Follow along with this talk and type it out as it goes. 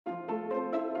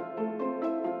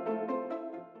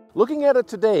Looking at it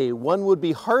today, one would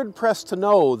be hard-pressed to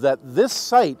know that this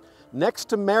site next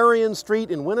to Marion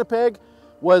Street in Winnipeg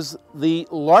was the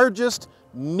largest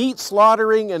meat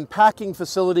slaughtering and packing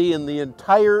facility in the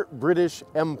entire British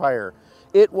Empire.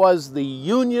 It was the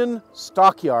Union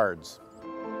Stockyards.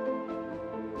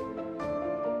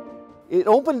 It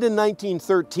opened in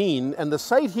 1913, and the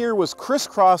site here was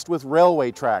crisscrossed with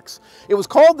railway tracks. It was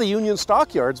called the Union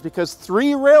Stockyards because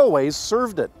 3 railways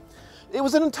served it. It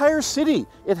was an entire city.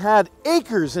 It had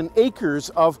acres and acres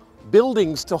of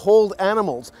buildings to hold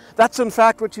animals. That's in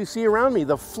fact what you see around me,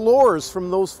 the floors from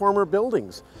those former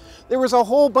buildings. There was a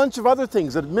whole bunch of other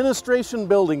things, administration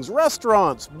buildings,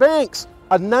 restaurants, banks,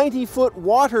 a 90-foot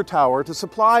water tower to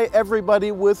supply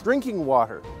everybody with drinking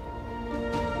water.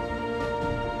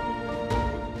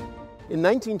 In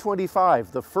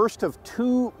 1925, the first of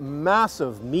 2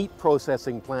 massive meat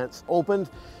processing plants opened,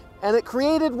 and it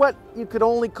created what you could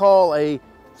only call a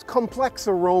complex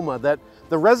aroma that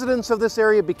the residents of this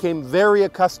area became very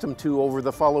accustomed to over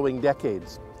the following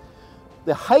decades.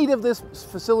 The height of this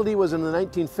facility was in the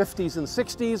 1950s and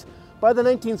 60s. By the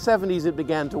 1970s, it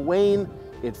began to wane.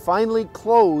 It finally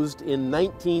closed in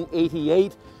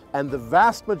 1988, and the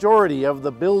vast majority of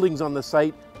the buildings on the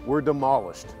site were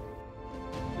demolished.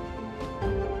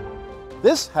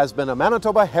 This has been a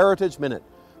Manitoba Heritage Minute,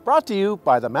 brought to you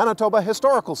by the Manitoba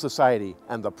Historical Society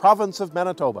and the Province of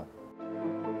Manitoba.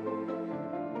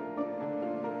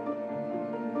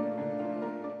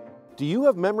 Do you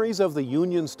have memories of the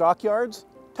Union Stockyards?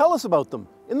 Tell us about them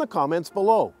in the comments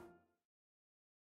below.